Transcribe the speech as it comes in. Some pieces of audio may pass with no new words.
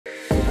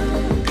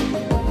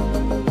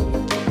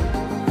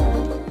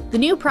The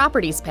new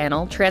Properties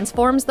panel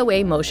transforms the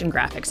way motion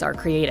graphics are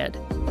created.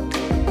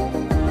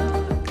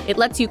 It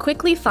lets you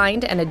quickly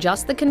find and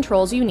adjust the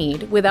controls you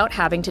need without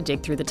having to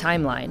dig through the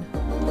timeline.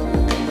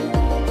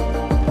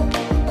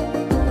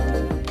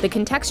 The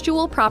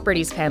Contextual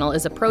Properties panel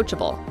is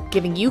approachable,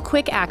 giving you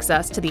quick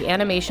access to the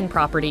animation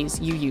properties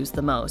you use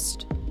the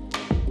most.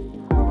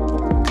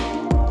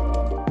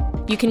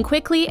 You can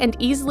quickly and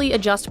easily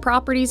adjust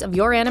properties of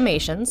your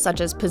animations, such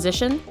as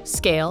position,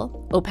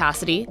 scale,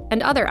 opacity,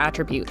 and other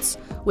attributes,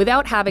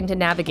 without having to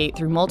navigate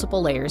through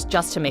multiple layers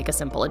just to make a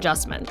simple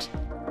adjustment.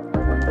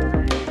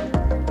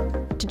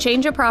 To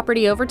change a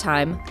property over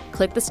time,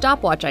 click the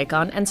stopwatch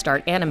icon and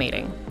start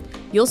animating.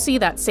 You'll see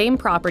that same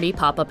property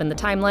pop up in the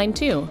timeline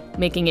too,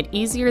 making it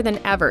easier than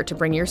ever to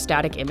bring your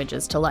static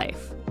images to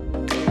life.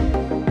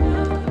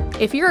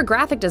 If you're a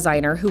graphic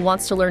designer who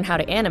wants to learn how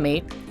to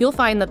animate, you'll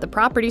find that the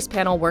Properties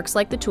panel works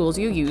like the tools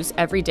you use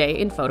every day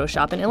in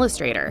Photoshop and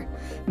Illustrator,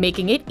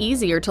 making it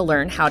easier to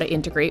learn how to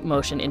integrate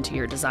motion into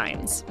your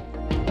designs.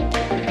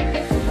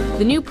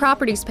 The new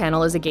Properties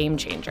panel is a game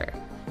changer.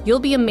 You'll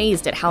be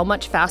amazed at how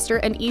much faster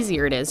and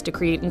easier it is to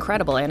create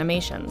incredible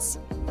animations.